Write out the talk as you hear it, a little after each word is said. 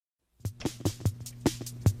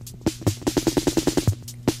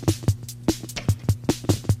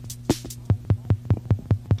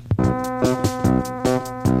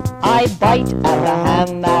bite at the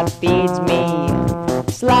hand that feeds me,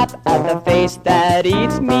 slap at the face that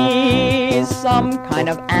eats me. Some kind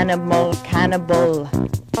of animal, cannibal.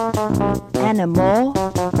 Animal,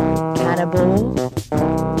 cannibal.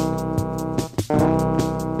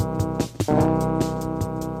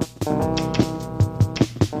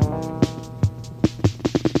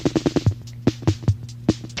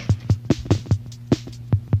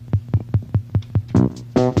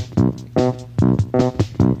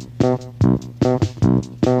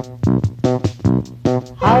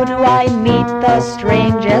 How do I meet the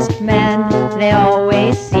strangest men? They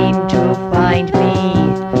always seem to find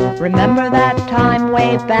me. Remember that time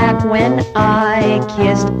way back when I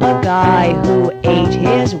kissed a guy who ate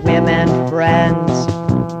his women friends?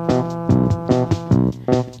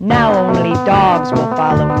 Now only dogs will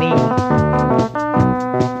follow me.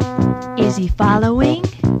 Is he following?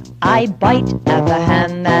 I bite at the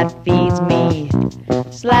hand that feeds me,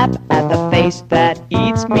 slap at the face that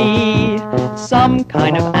eats me. Some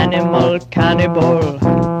kind of animal, cannibal,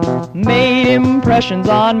 made impressions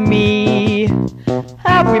on me.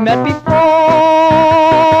 Have we met before?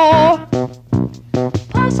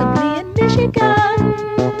 Possibly in Michigan,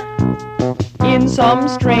 in some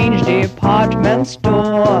strange department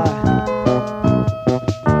store.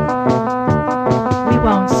 We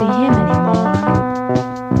won't see him anymore.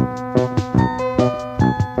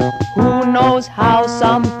 Who knows how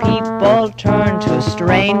some people turn to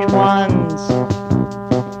strange ones?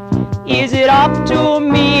 Is it up to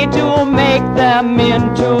me to make them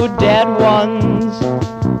into dead ones?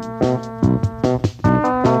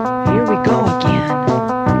 Here we go again.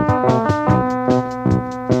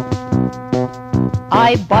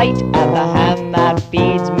 I bite at the hand that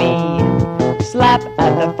feeds me, slap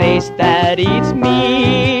at the face that eats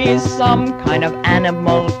me. Some kind of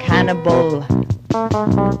animal, cannibal.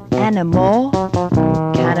 Animal,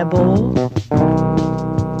 cannibal.